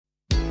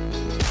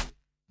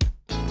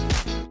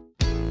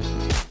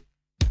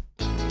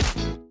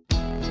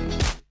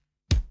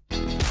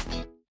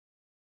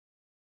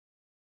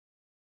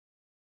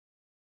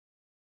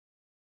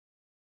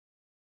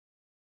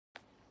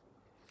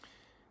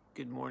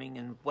good morning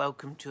and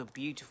welcome to a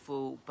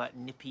beautiful but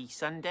nippy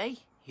Sunday.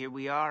 Here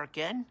we are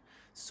again,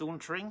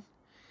 sauntering.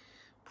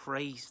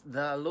 Praise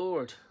the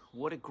Lord.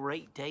 What a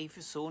great day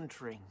for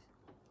sauntering.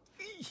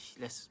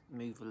 Let's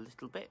move a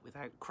little bit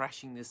without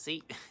crashing the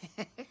seat.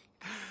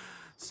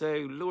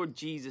 So, Lord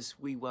Jesus,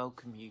 we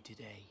welcome you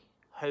today.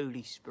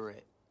 Holy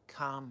Spirit,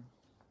 come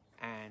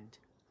and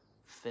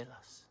fill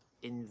us.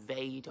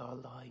 Invade our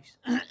lives.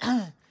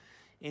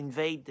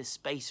 Invade the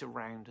space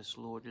around us,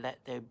 Lord. Let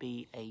there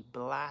be a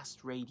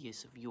blast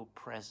radius of your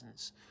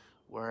presence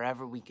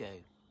wherever we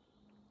go.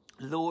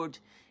 Lord,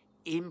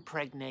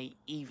 impregnate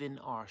even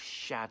our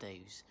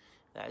shadows,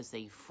 that as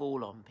they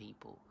fall on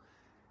people,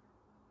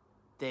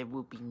 there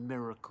will be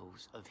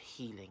miracles of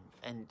healing.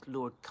 And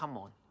Lord, come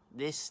on.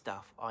 This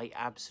stuff, I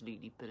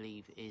absolutely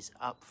believe, is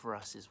up for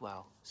us as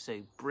well. So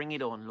bring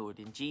it on, Lord.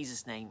 In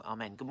Jesus' name,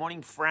 amen. Good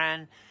morning,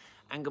 Fran.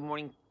 And good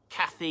morning,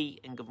 Kathy.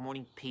 And good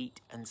morning,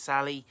 Pete and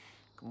Sally.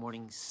 Good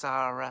morning,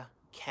 Sarah,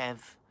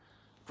 Kev.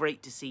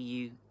 Great to see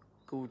you,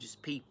 gorgeous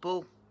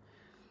people.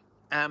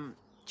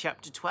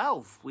 Chapter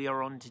 12 we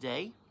are on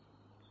today.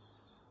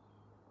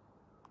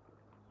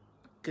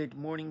 Good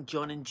morning,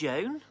 John and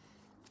Joan.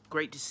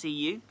 Great to see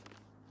you.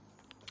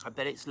 I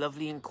bet it's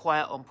lovely and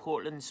quiet on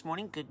Portland this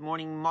morning. Good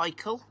morning,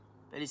 Michael.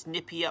 Bet it's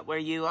nippy up where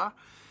you are.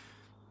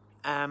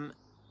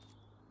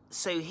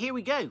 So here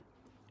we go.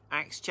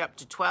 Acts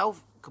chapter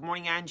 12. Good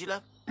morning,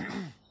 Angela.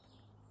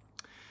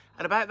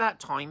 At about that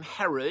time,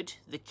 Herod,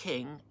 the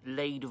king,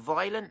 laid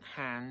violent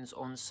hands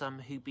on some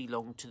who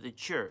belonged to the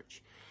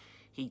church.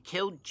 He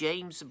killed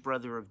James, the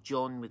brother of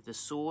John, with the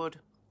sword,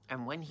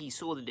 and when he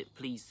saw that it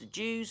pleased the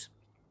Jews,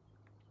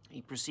 he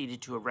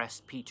proceeded to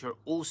arrest Peter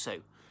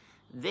also.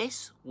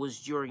 This was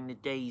during the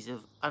days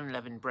of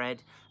unleavened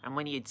bread, and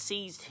when he had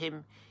seized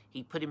him,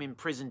 he put him in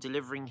prison,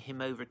 delivering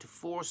him over to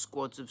 4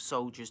 squads of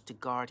soldiers to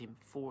guard him.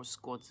 4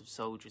 squads of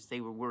soldiers.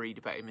 They were worried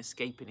about him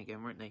escaping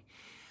again, weren't they?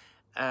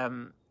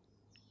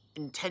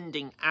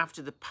 Intending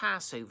after the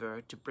Passover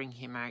to bring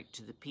him out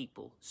to the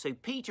people. So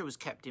Peter was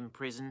kept in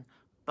prison,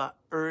 but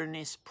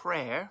earnest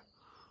prayer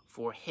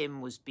for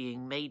him was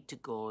being made to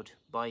God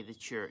by the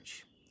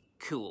church.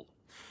 Cool.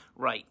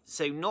 Right,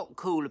 so not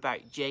cool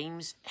about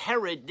James.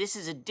 Herod, this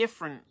is a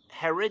different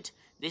Herod.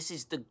 This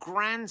is the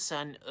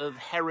grandson of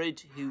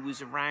Herod, who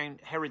was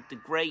around, Herod the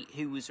Great,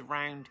 who was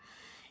around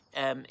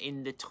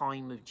in the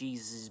time of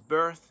Jesus'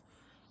 birth.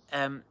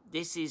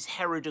 This is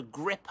Herod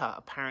Agrippa,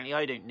 apparently.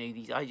 I don't know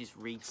these. I just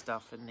read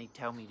stuff and they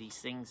tell me these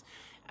things.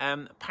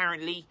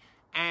 Apparently.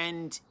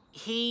 And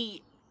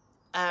he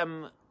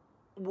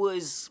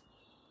was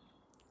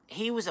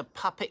a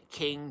puppet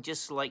king,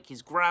 just like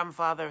his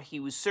grandfather. He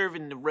was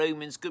serving the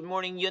Romans. Good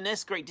morning,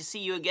 Eunice. Great to see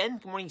you again.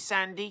 Good morning,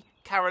 Sandy.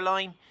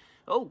 Caroline.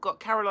 Oh, got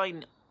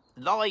Caroline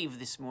live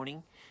this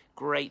morning.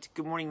 Great.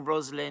 Good morning,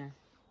 Rosalind.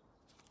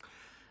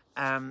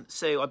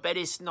 So I bet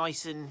it's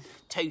nice and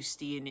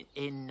toasty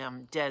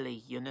in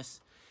Delhi, Eunice.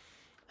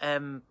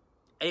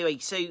 Anyway,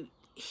 so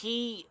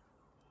he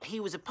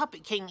was a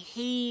puppet king.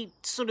 He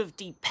sort of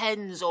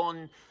depends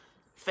on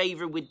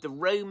favour with the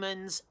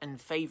Romans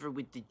and favour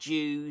with the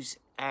Jews,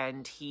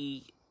 and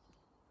he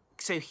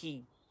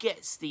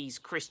gets these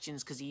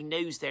Christians because he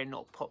knows they're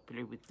not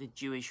popular with the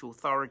Jewish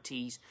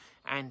authorities,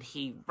 and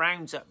he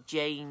rounds up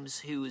James,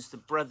 who is the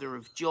brother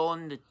of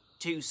John, the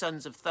 2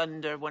 sons of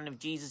thunder, one of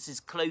Jesus's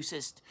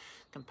closest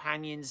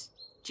companions.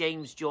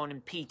 James, John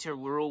and Peter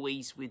were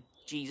always with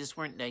Jesus,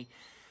 weren't they?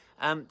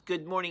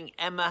 Good morning,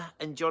 Emma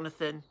and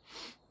Jonathan.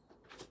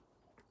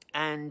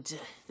 And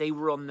they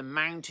were on the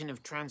mountain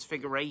of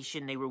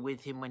transfiguration. They were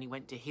with him when he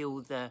went to heal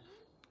the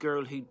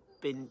girl who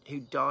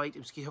died.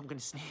 Excuse me, I'm going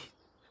to sneeze.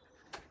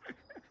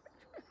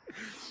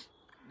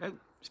 No,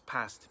 it's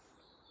passed.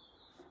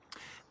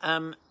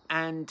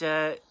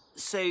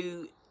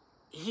 So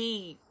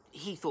he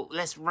thought,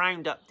 let's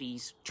round up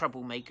these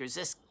troublemakers,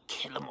 let's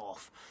kill them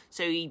off.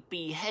 So he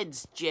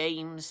beheads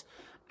James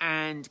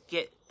and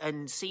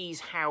sees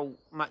how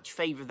much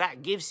favour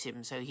that gives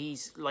him. So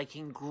he's like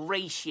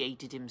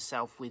ingratiated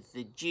himself with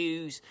the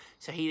Jews.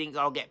 So he thinks,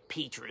 I'll get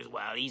Peter as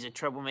well. He's a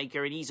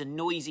troublemaker and he's a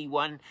noisy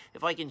one.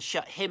 If I can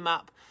shut him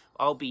up,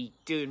 I'll be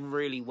doing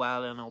really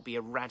well and I'll be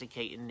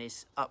eradicating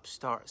this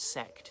upstart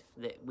sect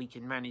that we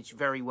can manage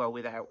very well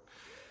without.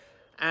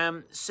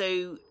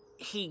 So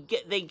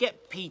they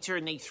get Peter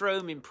and they throw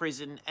him in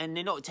prison, and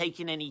they're not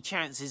taking any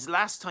chances.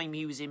 Last time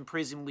he was in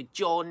prison with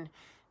John,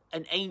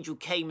 an angel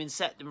came and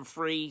set them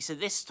free. So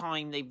this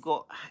time they've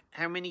got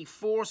how many?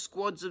 4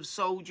 squads of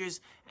soldiers,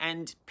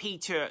 and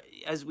Peter,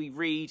 as we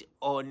read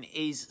on,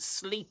 is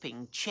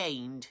sleeping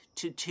chained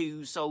to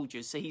 2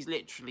 soldiers. So he's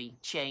literally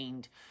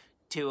chained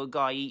to a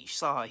guy each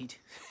side.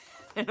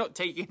 They're not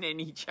taking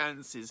any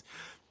chances.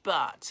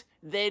 But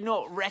they're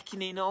not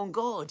reckoning on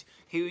God,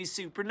 who is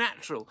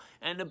supernatural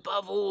and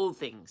above all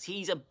things.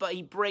 He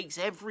breaks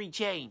every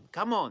chain.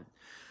 Come on,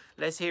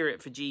 let's hear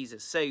it for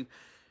Jesus. So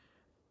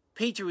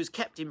Peter was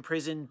kept in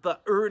prison,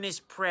 but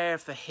earnest prayer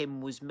for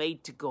him was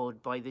made to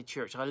God by the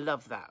church. I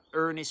love that.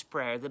 Earnest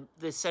prayer.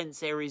 The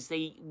sense there is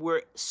they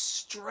were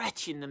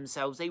stretching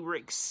themselves. They were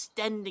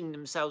extending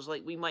themselves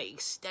like we might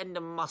extend a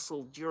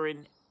muscle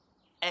during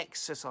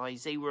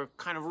exercise. They were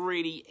kind of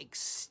really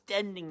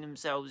extending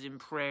themselves in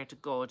prayer to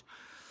God.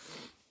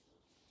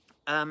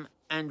 And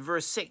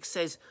verse 6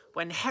 says,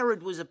 when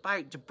Herod was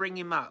about to bring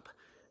him out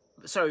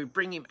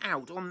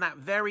on that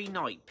very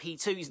night.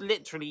 So he's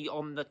literally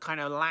on the kind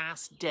of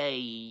last day,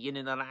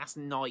 the last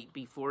night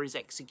before his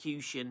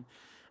execution.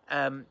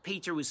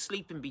 Peter was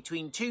sleeping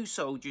between two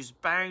soldiers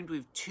bound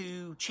with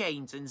two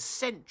chains, and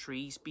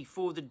sentries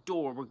before the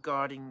door were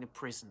guarding the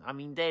prison. I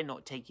mean, they're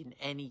not taking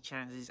any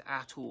chances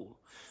at all.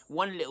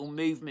 One little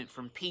movement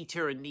from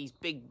Peter and these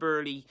big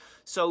burly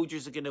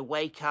soldiers are going to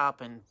wake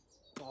up and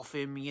boff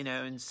him,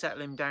 and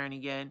settle him down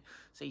again.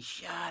 Say,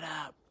 shut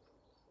up.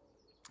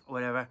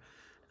 Whatever.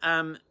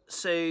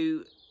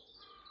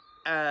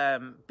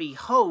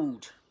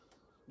 Behold,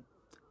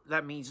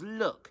 that means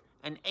look,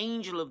 an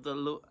angel of the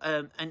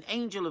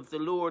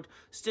Lord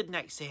stood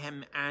next to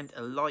him, and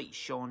a light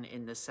shone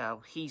in the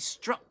cell. He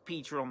struck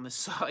Peter on the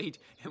side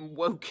and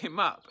woke him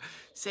up,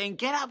 saying,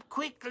 "Get up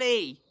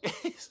quickly."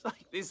 It's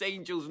like this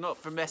angel's not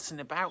for messing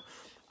about.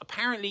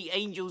 Apparently,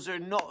 angels are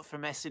not for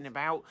messing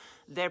about.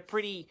 They're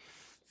pretty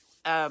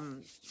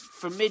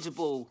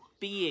formidable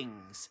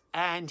beings,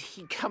 and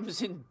he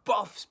comes and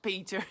boffs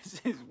Peter and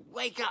says,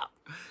 "Wake up,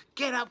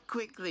 get up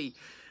quickly."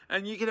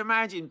 And you can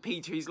imagine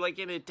Peter, he's like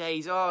in a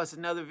daze. Oh, it's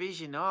another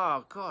vision.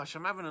 Oh gosh,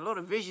 I'm having a lot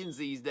of visions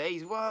these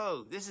days.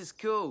 Whoa, this is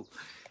cool.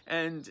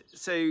 And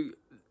so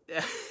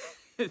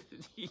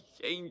the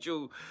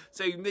angel,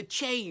 so the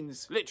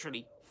chains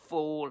literally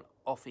fall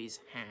off his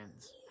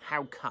hands.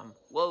 How come?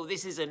 Well,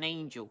 this is an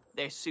angel.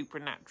 They're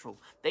supernatural.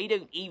 They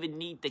don't even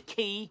need the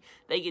key.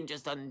 They can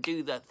just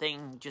undo that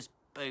thing, just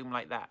boom,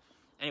 like that.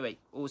 Anyway,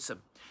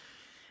 awesome.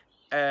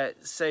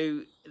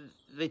 So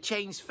the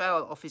chains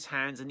fell off his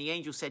hands, and the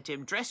angel said to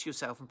him, "Dress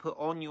yourself and put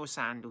on your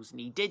sandals." And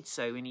he did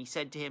so, and he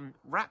said to him,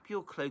 "Wrap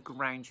your cloak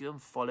around you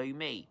and follow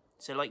me."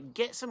 So, like,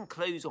 get some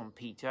clothes on,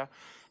 Peter,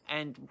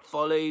 and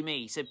follow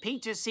me. So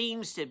Peter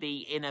seems to be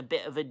in a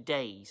bit of a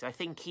daze. I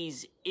think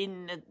he's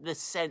in the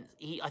sense,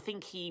 I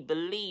think he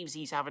believes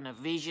he's having a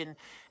vision.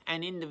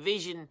 And in the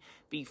vision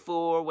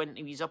before, when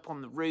he was up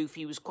on the roof,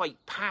 he was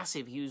quite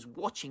passive. He was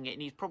watching it,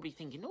 and he's probably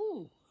thinking,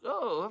 oh,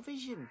 a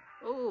vision.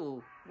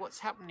 Oh, what's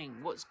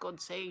happening? What's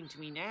God saying to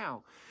me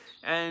now?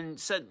 And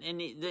so,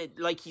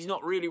 like, he's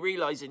not really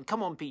realizing,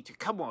 come on, Peter,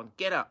 come on,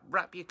 get up,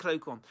 wrap your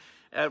cloak on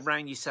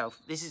around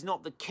yourself. This is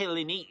not the kill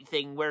and eat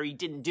thing where he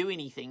didn't do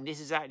anything. This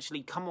is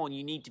actually, come on,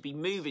 you need to be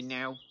moving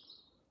now.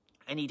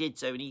 And he did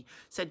so, and he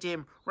said to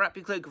him, "Wrap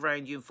your cloak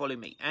around you and follow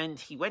me." And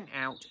he went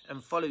out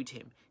and followed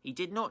him. He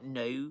did not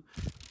know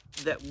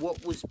that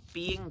what was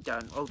being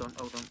done. Hold on.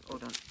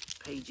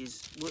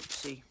 Pages,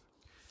 whoopsie.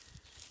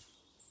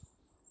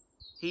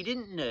 He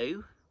didn't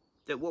know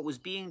that what was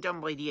being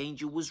done by the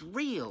angel was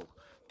real,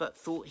 but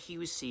thought he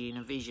was seeing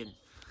a vision.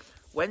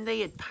 When they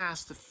had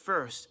passed the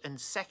first and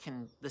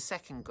the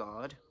second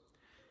guard,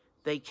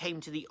 they came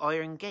to the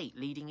iron gate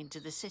leading into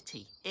the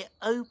city. It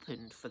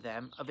opened for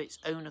them of its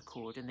own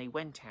accord, and they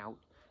went out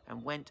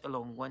and went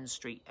along one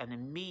street, and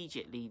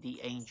immediately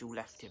the angel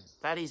left him.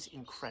 That is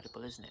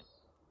incredible, isn't it?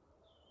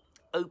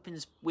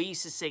 Opens, we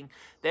used to sing,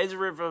 "There's a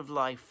river of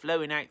life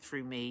flowing out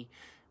through me,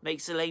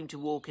 makes the lame to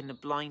walk and the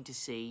blind to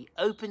see,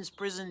 opens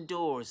prison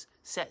doors,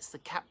 sets the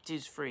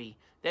captives free.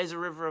 There's a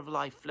river of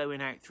life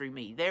flowing out through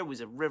me." There was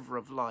a river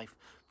of life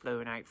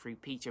flowing out through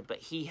Peter, but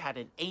he had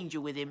an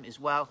angel with him as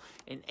well,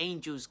 and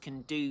angels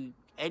can do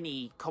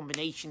any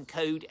combination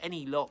code,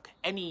 any lock,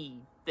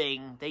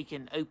 anything. They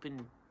can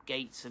open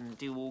gates and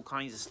do all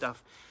kinds of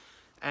stuff.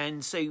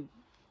 And so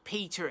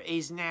Peter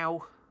is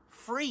now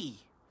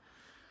free,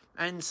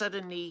 and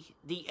suddenly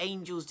the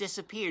angels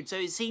disappeared. So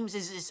it seems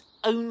as it's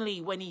only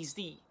when he's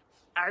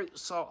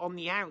on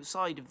the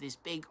outside of this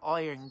big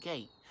iron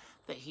gate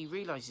that he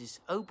realizes,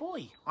 oh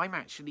boy, I'm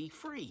actually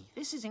free.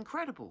 This is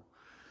incredible.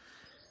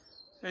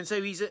 And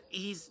so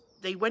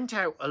they went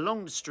out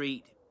along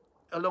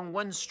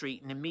one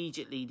street, and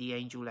immediately the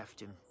angel left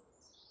him.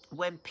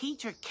 When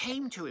Peter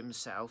came to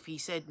himself, he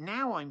said,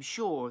 "Now I'm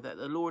sure that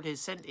the Lord has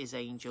sent his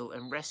angel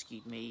and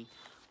rescued me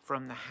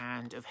from the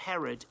hand of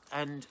Herod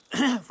and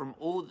from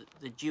all that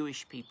the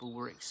Jewish people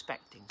were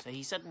expecting." So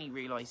he suddenly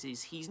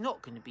realizes he's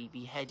not going to be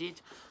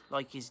beheaded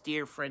like his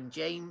dear friend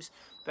James,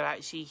 but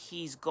actually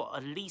he's got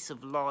a lease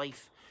of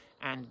life,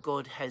 and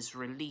God has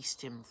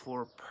released him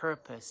for a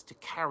purpose to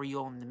carry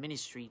on the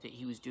ministry that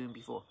he was doing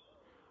before.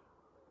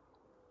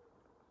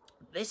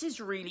 This is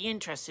really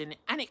interesting,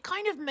 and it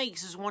kind of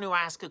makes us want to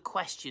ask a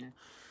question.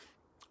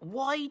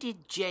 Why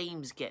did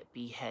James get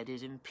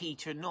beheaded and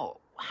Peter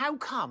not? How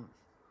come?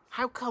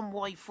 How come?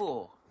 Why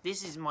for?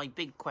 This is my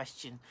big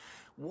question.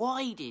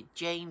 Why did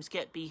James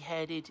get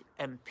beheaded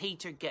and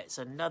Peter gets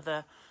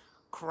another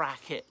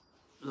crack at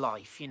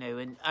life,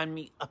 and I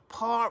mean,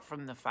 apart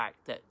from the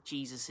fact that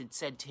Jesus had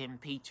said to him,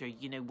 Peter,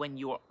 when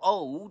you're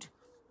old,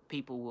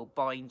 people will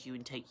bind you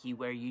and take you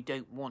where you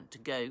don't want to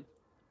go.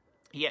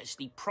 He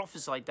actually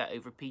prophesied that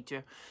over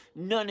Peter.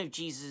 None of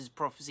Jesus'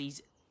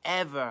 prophecies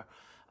ever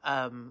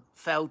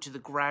fell to the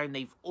ground.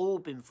 They've all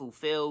been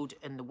fulfilled,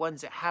 and the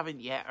ones that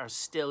haven't yet are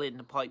still in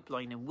the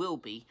pipeline and will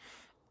be.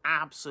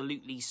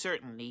 Absolutely,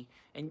 certainly.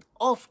 And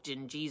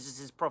often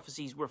Jesus'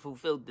 prophecies were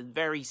fulfilled the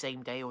very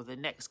same day or the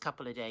next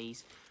couple of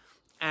days.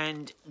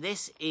 And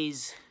this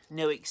is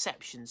no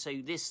exception. So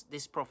this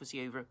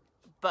prophecy over.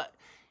 But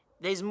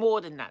there's more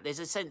than that. There's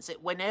a sense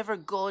that whenever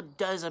God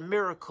does a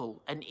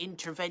miracle, an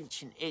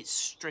intervention, it's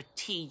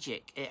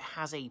strategic. It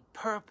has a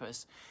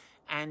purpose.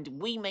 And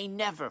we may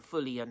never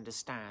fully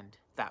understand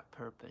that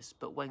purpose.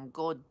 But when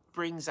God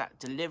brings that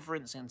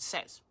deliverance and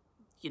sets,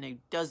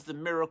 does the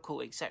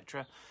miracle,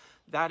 etc.,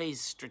 that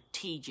is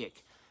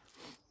strategic.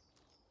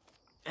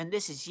 And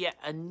this is yet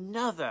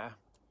another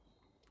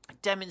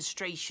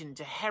demonstration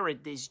to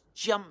Herod, this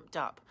jumped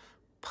up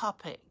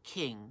puppet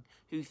king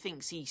who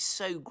thinks he's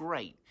so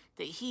great,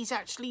 that he's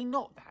actually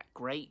not that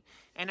great.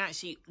 And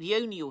actually the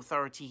only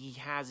authority he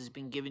has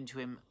been given to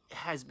him,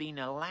 has been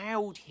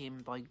allowed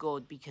him by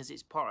God, because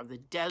it's part of the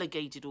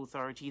delegated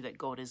authority that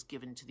God has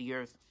given to the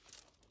earth.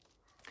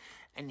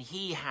 And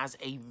he has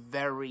a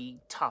very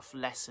tough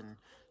lesson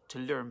to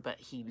learn, but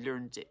he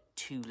learns it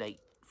too late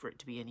for it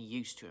to be any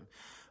use to him.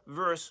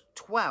 Verse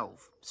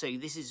 12. So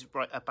this is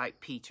right about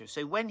Peter.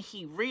 So when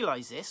he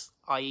realized this,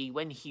 i.e.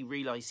 when he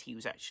realized he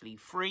was actually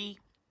free,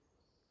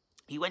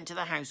 he went to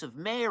the house of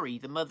Mary,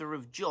 the mother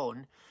of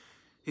John,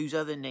 whose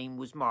other name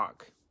was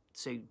Mark.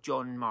 So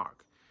John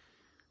Mark.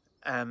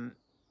 Not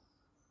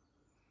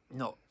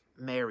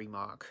Mary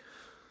Mark.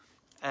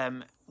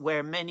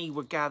 Where many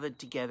were gathered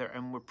together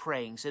and were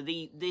praying. So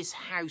this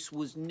house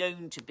was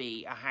known to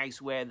be a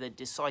house where the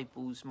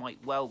disciples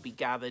might well be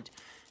gathered.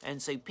 And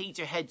so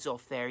Peter heads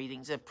off there. He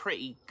thinks a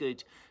pretty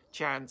good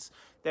chance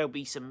there'll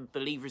be some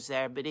believers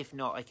there, but if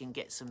not, I can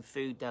get some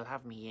food. They'll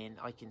have me in.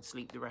 I can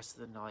sleep the rest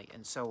of the night,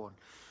 and so on.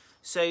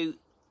 So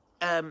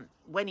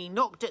when he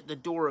knocked at the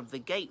door of the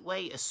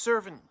gateway, a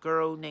servant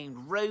girl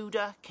named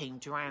Rhoda came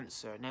to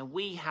answer. Now,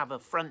 we have a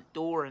front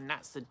door, and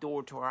that's the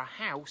door to our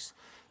house.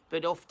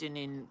 But often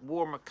in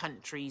warmer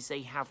countries,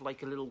 they have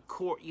like a little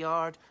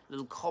courtyard,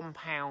 little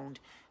compound,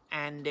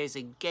 and there's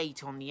a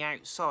gate on the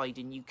outside,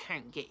 and you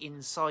can't get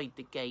inside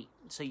the gate.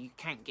 So you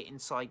can't get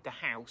inside the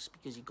house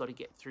because you've got to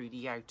get through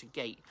the outer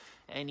gate.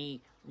 And he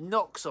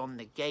knocks on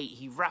the gate,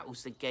 he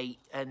rattles the gate,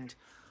 and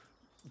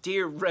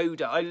dear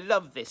Rhoda, I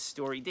love this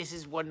story. This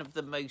is one of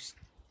the most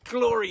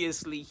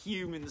gloriously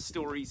human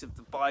stories of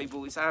the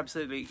Bible. It's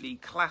absolutely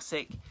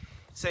classic.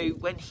 So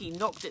when he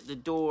knocked at the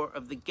door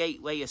of the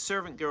gateway, a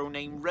servant girl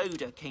named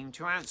Rhoda came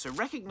to answer.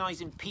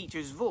 Recognizing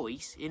Peter's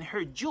voice, in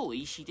her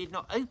joy, she did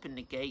not open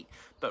the gate,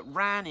 but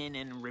ran in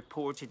and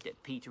reported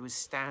that Peter was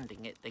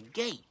standing at the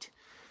gate.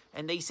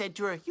 And they said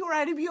to her, "You're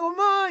out of your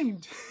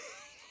mind."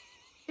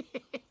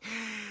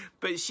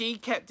 But she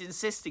kept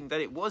insisting that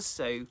it was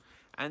so.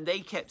 And they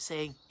kept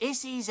saying,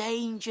 "It's his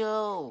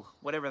angel,"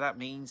 whatever that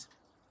means.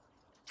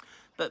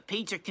 But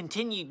Peter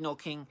continued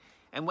knocking.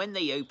 And when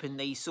they opened,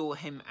 they saw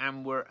him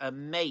and were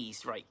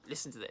amazed. Right,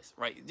 listen to this.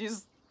 Right,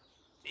 just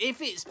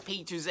if it's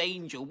Peter's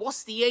angel,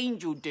 what's the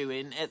angel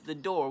doing at the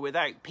door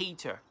without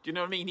Peter? Do you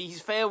know what I mean?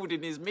 He's failed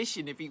in his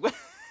mission if he went.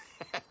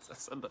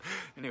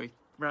 Anyway,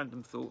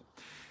 random thought.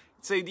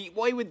 So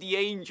why would the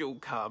angel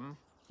come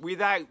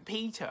without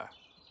Peter?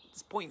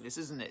 It's pointless,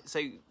 isn't it? So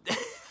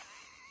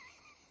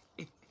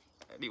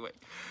anyway,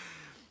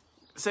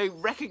 so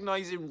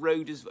recognizing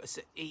Rhoda's voice,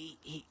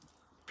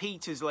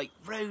 Peter's like,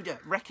 Rhoda,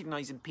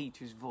 recognizing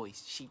Peter's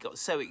voice, she got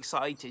so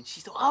excited.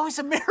 She thought, oh, it's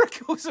a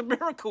miracle, it's a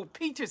miracle.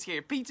 Peter's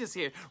here,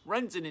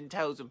 runs in and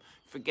tells him,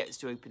 forgets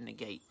to open the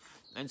gate.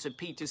 And so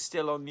Peter's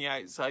still on the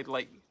outside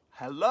like,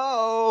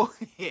 hello,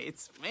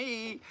 it's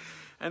me.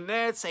 And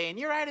they're saying,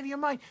 you're out of your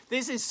mind.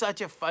 This is such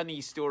a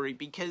funny story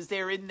because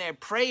they're in there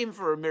praying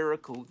for a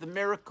miracle. The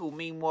miracle,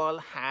 meanwhile,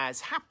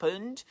 has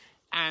happened.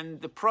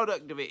 And the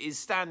product of it is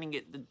standing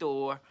at the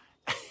door.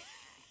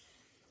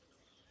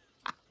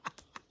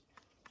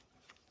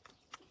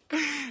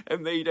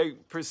 And they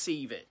don't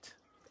perceive it.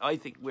 I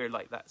think we're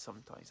like that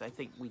sometimes. I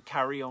think we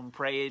carry on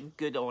praying.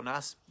 Good on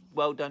us.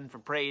 Well done for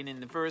praying in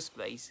the first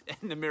place.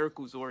 And the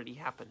miracle's already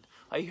happened.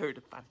 I heard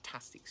a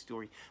fantastic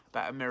story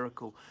about a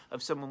miracle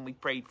of someone we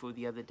prayed for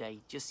the other day.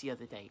 Just the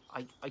other day.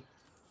 I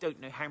don't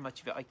know how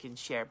much of it I can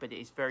share, but it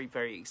is very,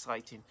 very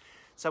exciting.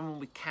 Someone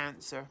with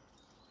cancer.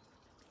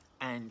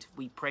 And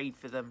we prayed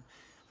for them.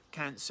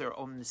 Cancer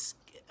on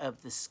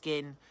of the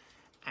skin.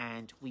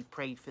 And we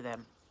prayed for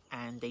them.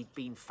 And they'd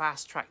been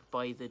fast-tracked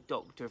by the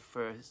doctor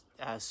for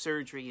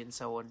surgery and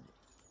so on.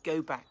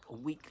 Go back a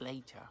week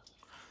later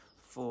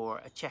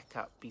for a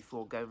checkup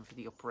before going for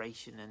the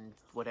operation and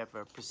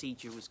whatever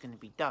procedure was going to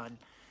be done.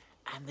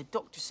 And the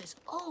doctor says,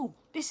 oh,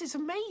 this is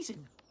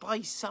amazing.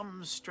 By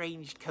some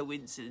strange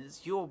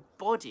coincidence, your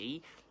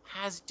body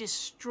has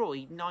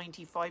destroyed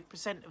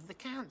 95% of the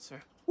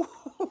cancer.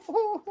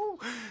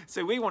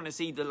 So we want to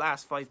see the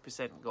last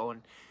 5%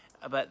 gone.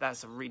 But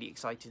that's a really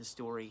exciting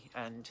story.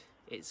 And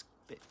it's a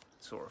bit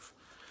sort of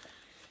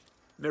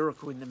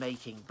Miracle in the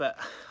making. But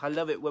I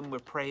love it when we're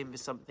praying for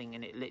something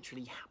and it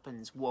literally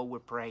happens while we're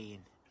praying.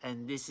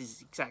 And this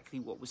is exactly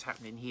what was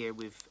happening here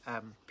with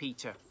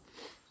Peter.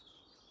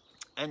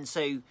 And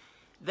so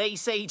they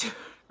say to,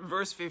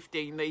 verse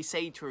 15, they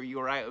say to her,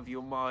 "You're out of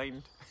your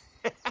mind."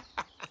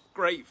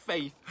 Great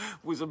faith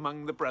was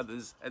among the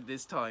brothers at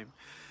this time.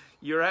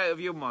 You're out of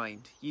your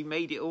mind. You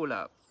made it all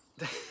up.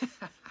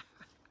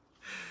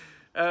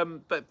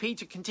 But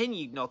Peter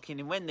continued knocking,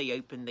 and when they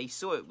opened, they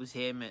saw it was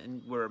him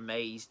and were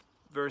amazed.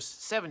 Verse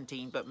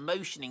 17, but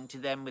motioning to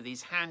them with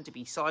his hand to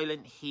be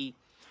silent, he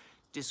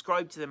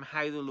described to them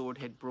how the Lord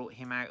had brought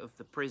him out of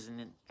the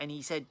prison. And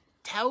he said,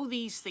 "Tell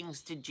these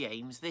things to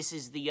James." This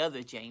is the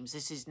other James.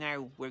 This is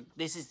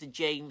the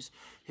James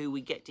who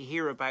we get to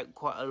hear about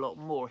quite a lot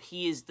more.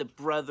 He is the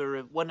brother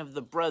of one of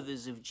the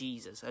brothers of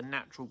Jesus, a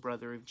natural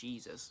brother of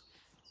Jesus,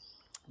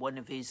 one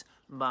of his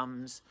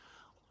mum's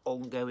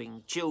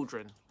ongoing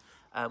children.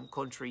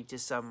 Contrary to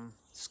some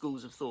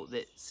schools of thought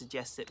that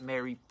suggest that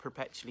Mary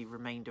perpetually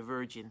remained a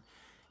virgin,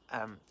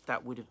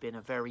 that would have been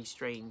a very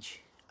strange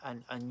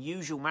and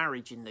unusual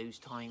marriage in those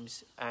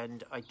times,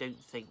 and I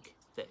don't think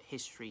that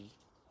history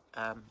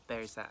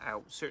bears that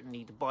out.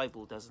 Certainly the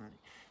Bible doesn't.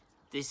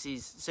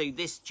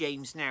 This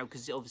James now,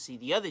 because obviously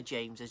the other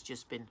James has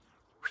just been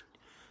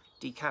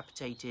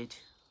decapitated,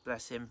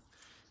 bless him,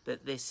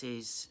 but this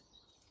is...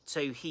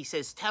 So he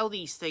says, "Tell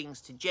these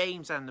things to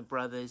James and the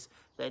brothers."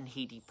 Then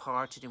he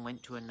departed and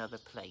went to another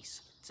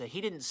place. So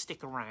he didn't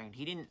stick around.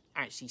 He didn't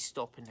actually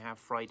stop and have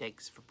fried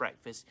eggs for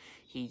breakfast.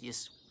 He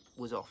just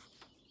was off.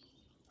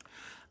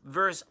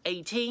 Verse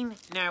 18,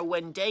 now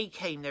when day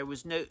came, there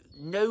was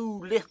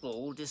no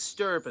little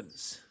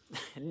disturbance.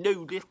 No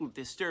little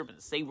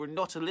disturbance. They were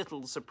not a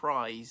little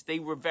surprised. They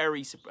were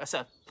very surprised. That's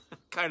a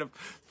kind of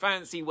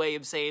fancy way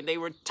of saying they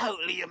were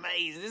totally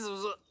amazed. This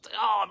was,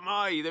 oh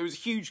my, there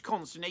was huge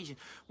consternation.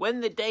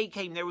 When the day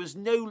came, there was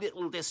no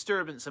little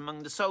disturbance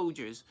among the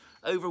soldiers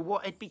over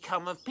what had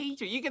become of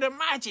Peter. You can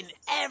imagine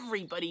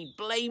everybody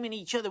blaming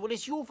each other. Well,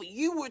 it's your fault.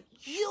 You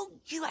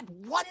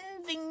had one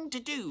thing to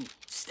do.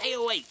 Stay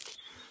awake.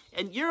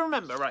 And you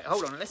remember, right,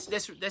 hold on,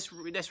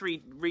 let's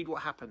read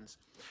what happens.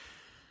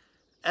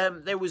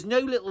 There was no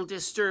little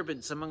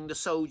disturbance among the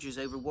soldiers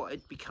over what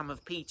had become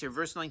of Peter.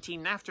 Verse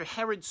 19, after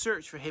Herod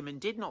searched for him and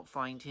did not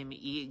find him,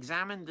 he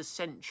examined the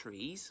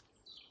sentries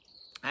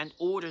and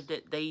ordered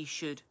that they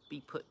should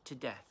be put to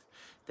death.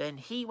 Then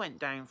he went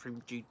down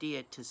from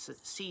Judea to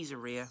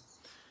Caesarea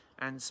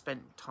and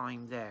spent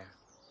time there.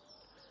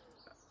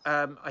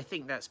 I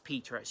think that's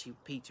Peter, actually.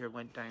 Peter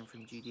went down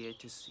from Judea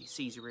to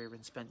Caesarea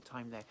and spent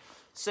time there.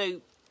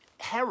 So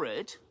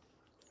Herod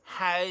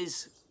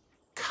has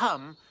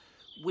come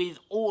with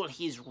all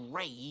his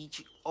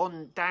rage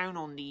down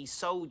on these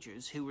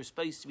soldiers who were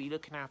supposed to be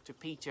looking after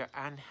Peter,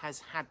 and has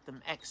had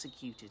them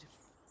executed.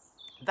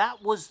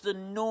 That was the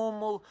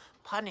normal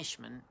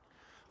punishment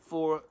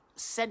for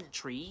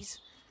sentries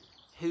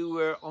who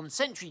were on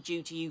sentry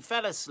duty, who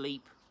fell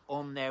asleep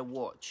on their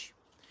watch.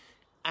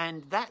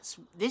 And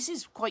this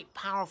is quite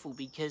powerful,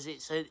 because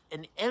it's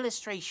an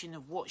illustration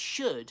of what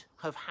should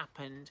have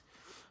happened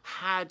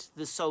had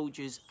the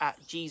soldiers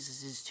at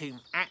Jesus'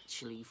 tomb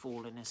actually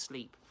fallen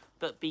asleep.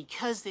 But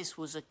because this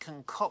was a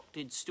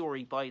concocted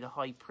story by the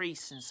high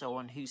priest and so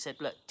on, who said,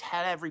 look,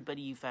 tell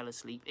everybody you fell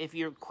asleep. If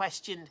you're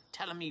questioned,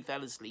 tell them you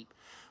fell asleep.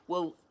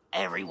 Well,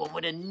 everyone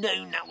would have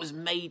known that was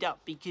made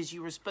up, because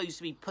you were supposed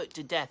to be put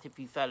to death if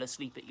you fell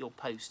asleep at your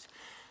post.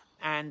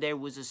 And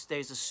there's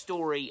a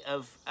story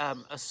of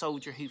a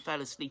soldier who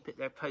fell asleep at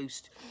their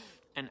post,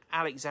 and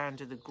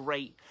Alexander the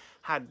Great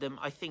had them.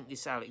 I think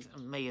this Alexander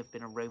may have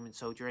been a Roman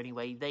soldier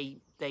anyway. They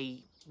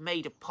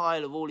made a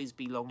pile of all his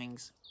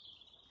belongings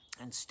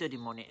and stood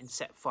him on it and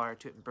set fire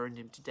to it and burned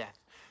him to death.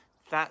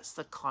 That's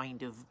the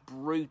kind of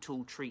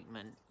brutal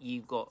treatment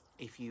you got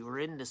if you were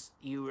in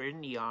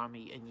the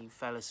army and you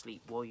fell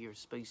asleep while you're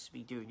supposed to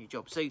be doing your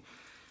job. So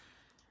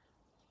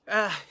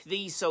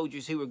these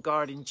soldiers who were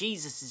guarding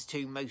Jesus'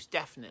 tomb most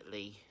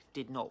definitely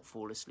did not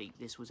fall asleep.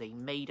 This was a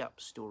made-up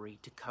story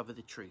to cover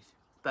the truth.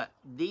 But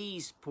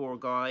these poor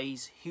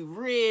guys, who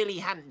really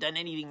hadn't done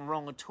anything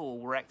wrong at all,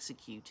 were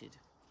executed.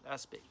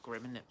 That's a bit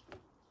grim, isn't it?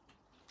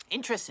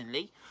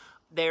 Interestingly,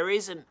 there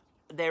is a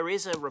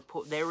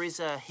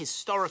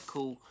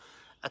historical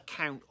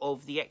account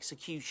of the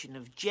execution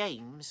of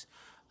James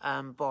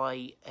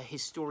by a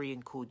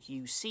historian called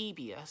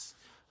Eusebius.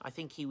 I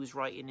think he was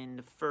writing in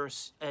the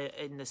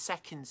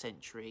 2nd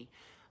century,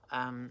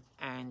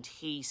 and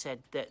he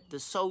said that the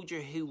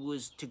soldier who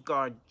was to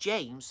guard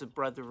James, the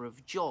brother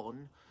of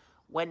John,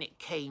 when it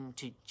came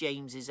to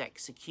James's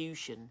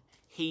execution,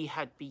 he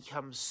had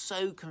become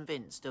so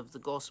convinced of the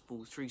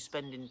gospel through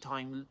spending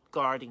time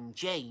guarding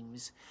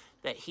James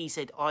that he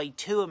said, I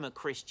too am a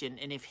Christian,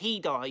 and if he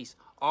dies,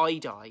 I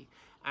die.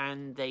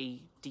 And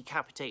they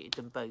decapitated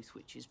them both,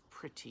 which is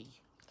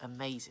pretty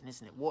amazing,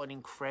 isn't it? What an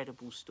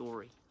incredible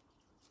story.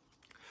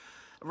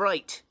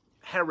 Right,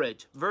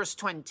 Herod, verse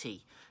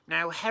 20.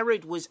 Now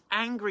Herod was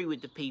angry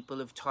with the people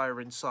of Tyre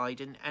and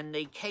Sidon, and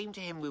they came to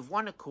him with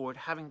one accord,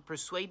 having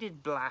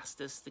persuaded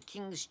Blastus, the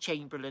king's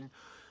chamberlain,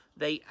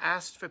 They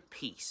asked for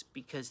peace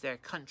because their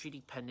country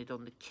depended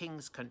on the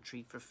king's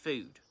country for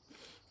food.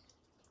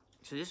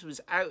 So this was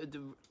out of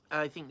the,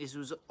 I think this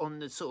was on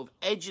the sort of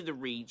edge of the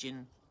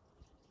region.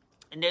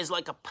 And there's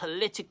like a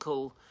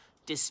political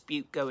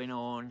dispute going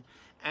on.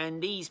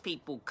 And these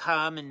people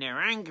come and they're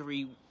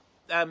angry.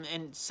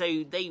 And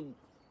so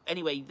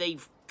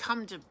they've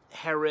come to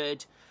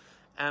Herod.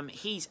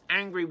 He's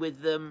angry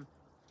with them.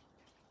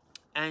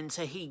 And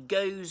so he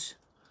goes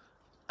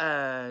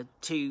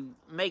to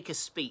make a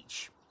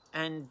speech.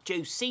 And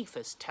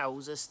Josephus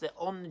tells us that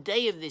on the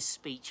day of this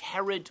speech,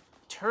 Herod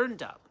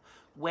turned up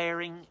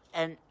wearing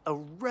a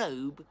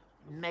robe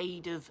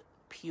made of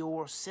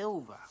pure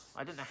silver.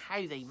 I don't know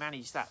how they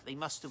managed that. They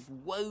must have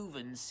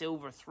woven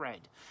silver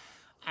thread.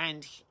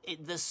 And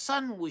the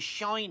sun was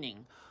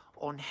shining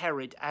on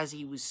Herod as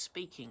he was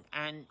speaking.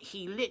 And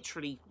he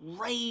literally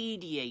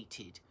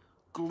radiated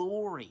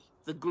glory,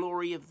 the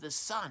glory of the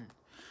sun.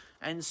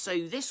 And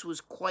so this was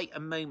quite a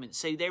moment.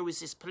 So there was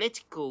this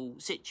political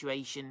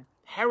situation.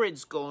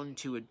 Herod's gone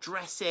to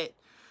address it.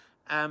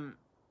 And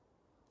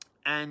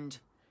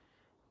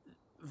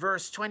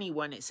verse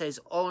 21, it says,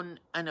 on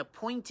an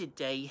appointed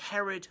day,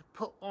 Herod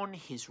put on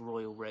his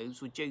royal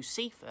robes with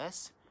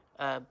Josephus,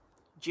 a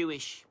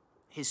Jewish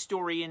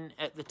historian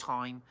at the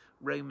time,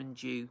 Roman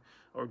Jew,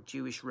 or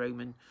Jewish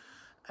Roman,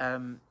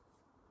 something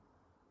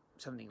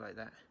like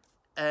that.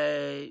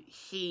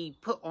 He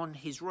put on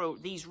his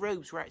robe. These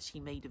robes were actually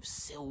made of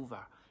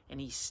silver.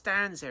 And he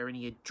stands there and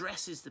he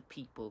addresses the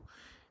people.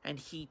 And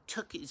he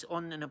took it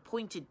on an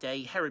appointed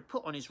day. Herod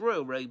put on his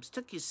royal robes,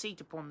 took his seat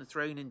upon the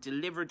throne and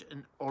delivered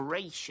an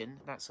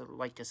oration. That's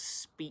like a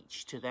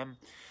speech to them.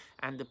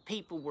 And the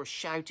people were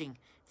shouting,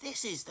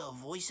 "This is the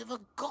voice of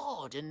a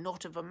god and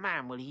not of a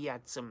man." Well, he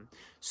had some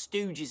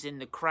stooges in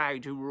the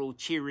crowd who were all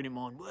cheering him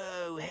on.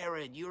 "Whoa,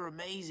 Herod, you're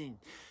amazing.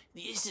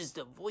 This is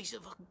the voice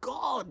of a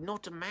god,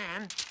 not a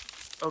man."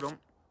 Hold on.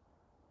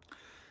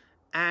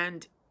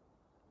 And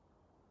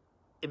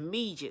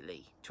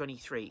immediately,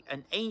 23,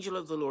 an angel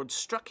of the Lord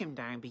struck him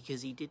down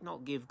because he did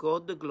not give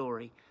God the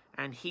glory,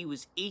 and he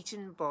was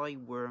eaten by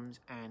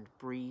worms and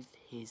breathed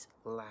his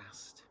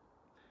last.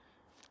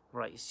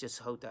 Right, let's just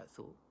hold that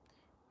thought.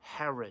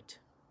 Herod,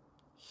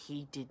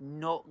 he did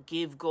not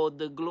give God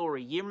the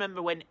glory. You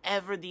remember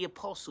whenever the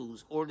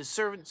apostles or the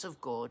servants of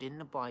God in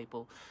the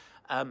Bible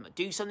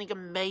do something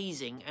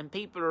amazing and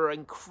people are,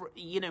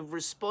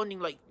 responding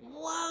like,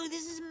 "Whoa,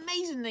 this is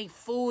amazing." They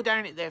fall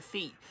down at their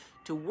feet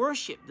to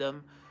worship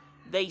them.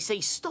 They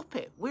say, "Stop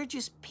it. We're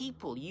just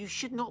people. You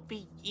should not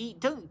be,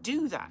 don't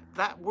do that.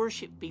 That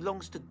worship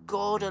belongs to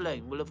God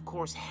alone." Well, of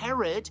course,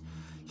 Herod,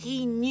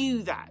 he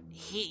knew that.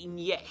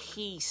 Yet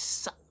he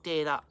sucked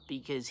it up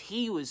because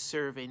he was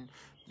serving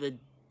the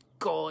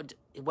God.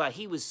 Well,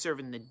 he was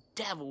serving the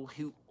devil,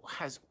 who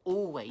has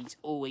always,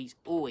 always,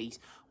 always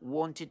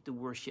wanted the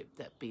worship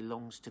that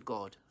belongs to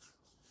God.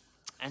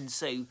 And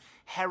so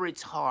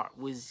Herod's heart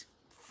was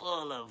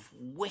full of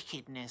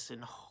wickedness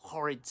and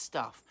horrid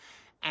stuff.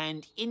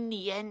 And in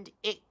the end,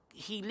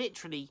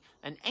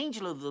 an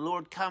angel of the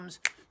Lord comes,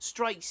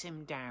 strikes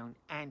him down,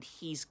 and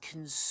he's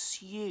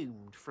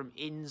consumed from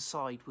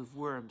inside with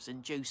worms.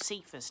 And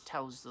Josephus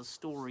tells the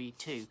story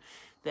too,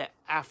 that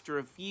after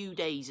a few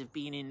days of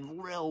being in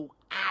real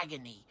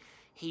agony,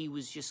 he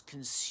was just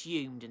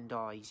consumed and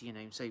dies,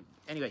 So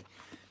anyway,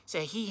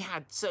 so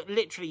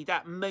literally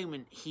that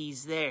moment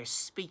he's there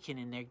speaking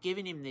and they're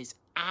giving him this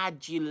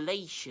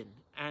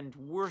adulation and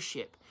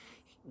worship.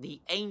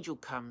 The angel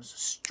comes,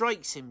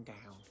 strikes him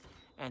down,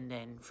 and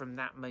then from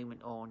that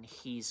moment on,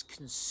 he's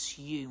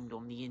consumed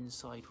on the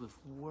inside with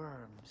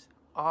worms.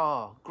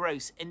 Oh,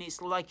 gross. And it's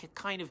like a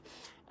kind of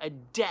a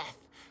death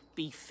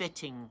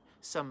befitting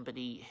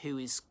somebody who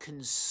is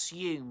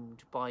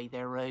consumed by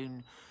their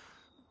own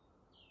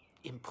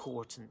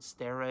importance,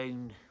 their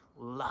own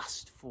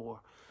lust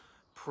for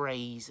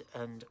praise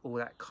and all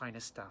that kind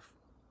of stuff.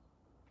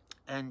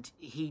 And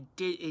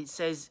it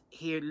says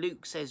here,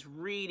 Luke says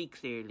really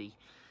clearly,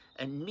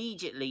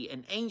 immediately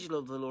an angel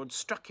of the Lord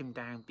struck him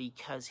down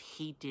because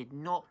he did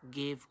not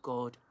give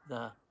God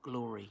the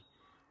glory.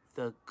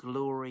 The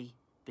glory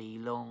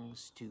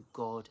belongs to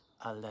God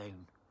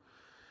alone.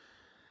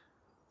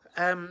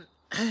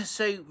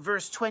 So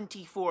verse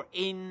 24,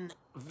 in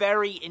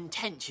very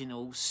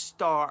intentional,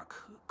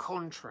 stark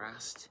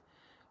contrast,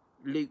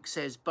 Luke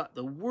says, but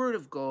the word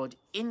of God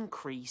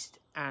increased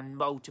and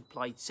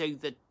multiplied. So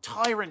the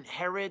tyrant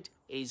Herod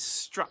is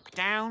struck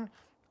down.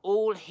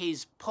 All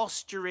his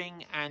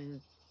posturing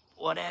and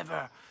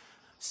whatever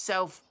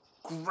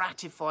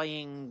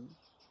self-gratifying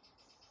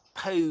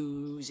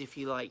pose, if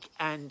you like,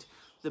 and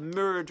the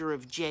murder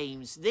of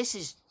James, this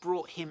has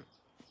brought him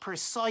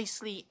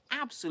precisely,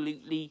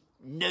 absolutely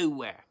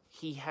nowhere.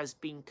 He has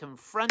been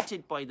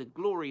confronted by the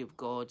glory of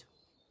God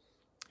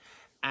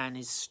and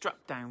is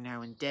struck down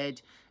now and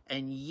dead,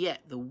 and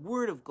yet the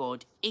word of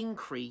God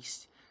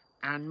increased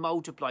and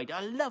multiplied.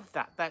 I love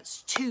that.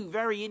 That's two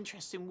very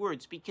interesting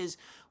words, because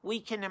we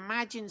can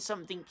imagine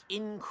something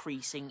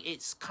increasing.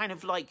 It's kind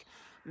of like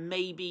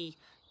maybe,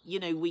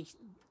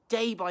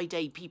 day by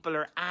day people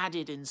are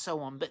added and so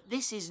on. But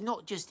this is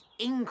not just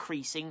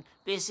increasing,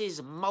 this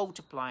is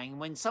multiplying.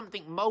 When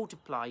something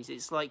multiplies,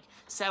 it's like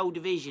cell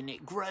division.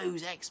 It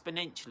grows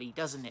exponentially,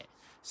 doesn't it?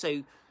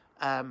 So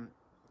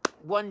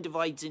 1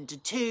 divides into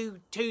 2,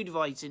 2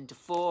 divides into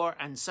 4,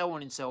 and so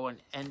on and so on.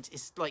 And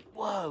it's like,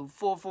 whoa,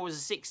 4 4s are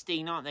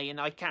 16, aren't they? And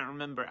I can't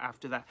remember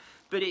after that.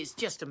 But it's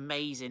just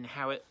amazing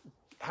how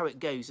it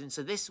goes. And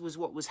so this was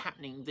what was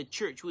happening. The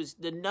church was,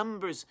 the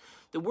numbers,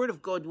 the word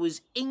of God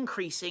was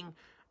increasing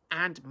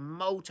and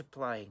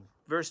multiplying.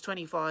 Verse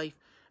 25,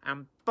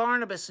 and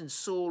Barnabas and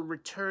Saul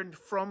returned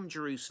from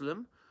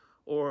Jerusalem,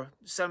 or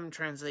some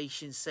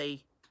translations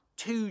say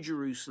to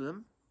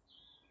Jerusalem.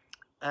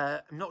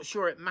 I'm not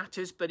sure it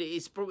matters, but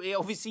it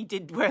obviously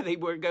did, where they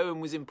were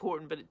going was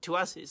important, but to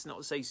us it's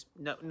not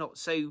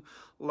so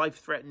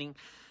life-threatening.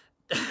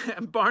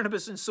 And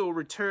Barnabas and Saul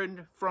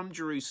returned from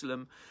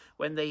Jerusalem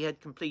when they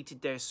had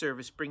completed their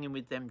service, bringing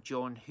with them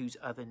John, whose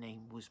other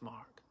name was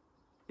Mark.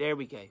 There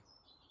we go.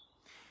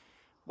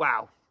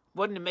 Wow,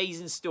 what an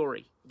amazing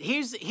story.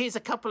 Here's a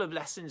couple of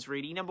lessons,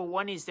 really. Number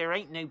one is there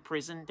ain't no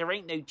prison, there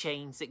ain't no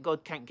chains that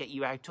God can't get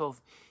you out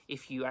of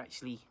if you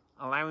actually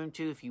allow him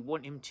to, if you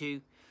want him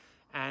to.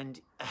 And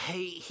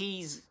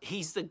he's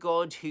the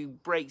God who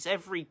breaks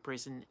every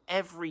prison,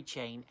 every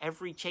chain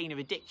of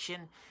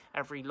addiction,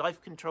 every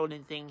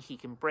life-controlling thing. He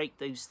can break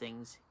those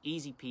things,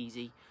 easy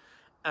peasy.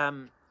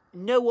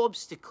 No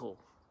obstacle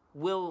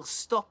will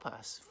stop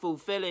us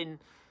fulfilling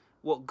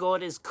what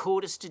God has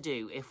called us to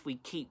do if we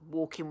keep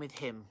walking with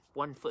him,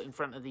 1 foot in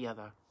front of the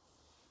other.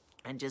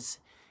 And just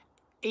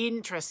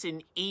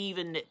interesting,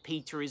 even that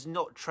Peter is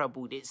not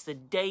troubled. It's the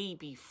day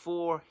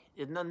before,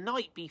 the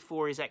night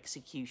before his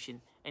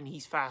execution, and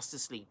he's fast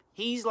asleep.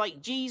 He's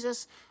like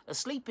Jesus,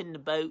 asleep in the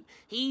boat.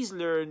 He's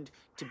learned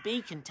to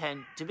be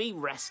content, to be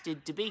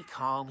rested, to be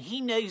calm.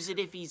 He knows that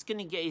if he's going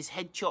to get his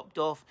head chopped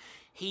off,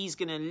 he's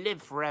going to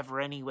live forever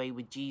anyway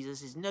with Jesus.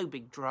 There's no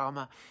big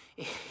drama.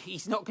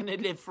 He's not going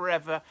to live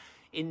forever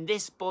in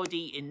this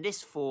body, in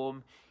this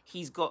form.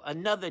 He's got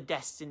another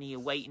destiny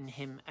awaiting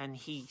him, and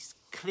he's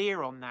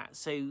clear on that.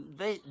 So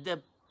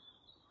the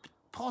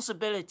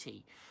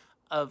possibility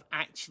of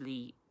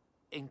actually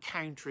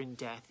encountering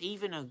death,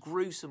 even a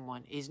gruesome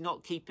one, is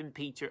not keeping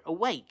Peter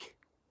awake.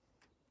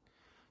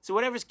 So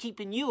whatever's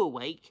keeping you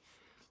awake,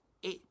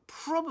 it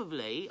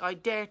probably, I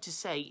dare to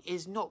say,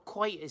 is not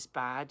quite as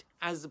bad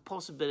as the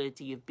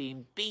possibility of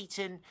being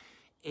beaten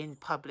in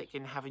public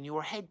and having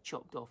your head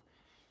chopped off.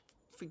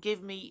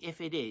 Forgive me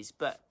if it is,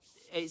 but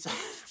it's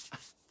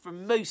for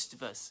most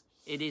of us,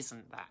 it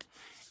isn't that.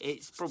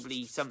 It's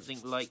probably something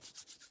like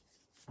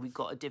we've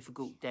got a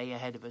difficult day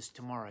ahead of us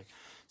tomorrow.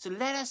 So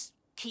let us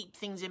keep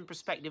things in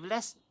perspective.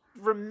 Let's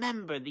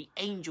remember the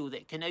angel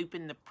that can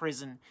open the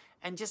prison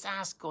and just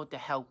ask God to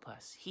help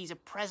us. He's a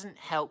present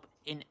help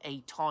in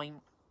a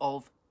time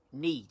of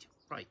need.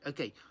 Right,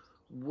 okay,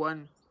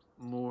 one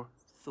more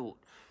thought.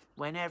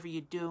 Whenever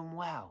you're doing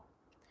well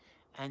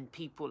and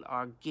people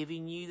are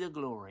giving you the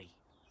glory,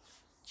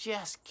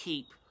 just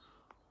keep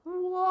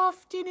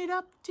wafting it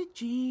up to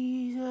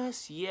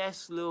Jesus.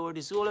 Yes, Lord,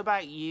 it's all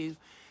about you.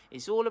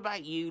 It's all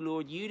about you,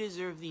 Lord. You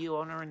deserve the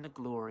honor and the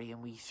glory.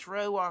 And we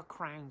throw our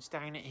crowns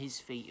down at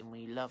his feet and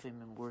we love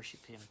him and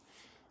worship him.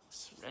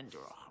 Surrender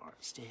our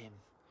hearts to him.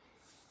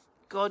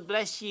 God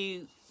bless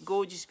you,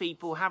 gorgeous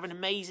people. Have an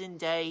amazing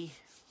day.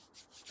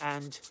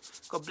 And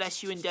God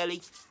bless you in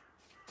Delhi.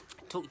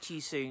 Talk to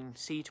you soon.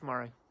 See you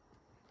tomorrow.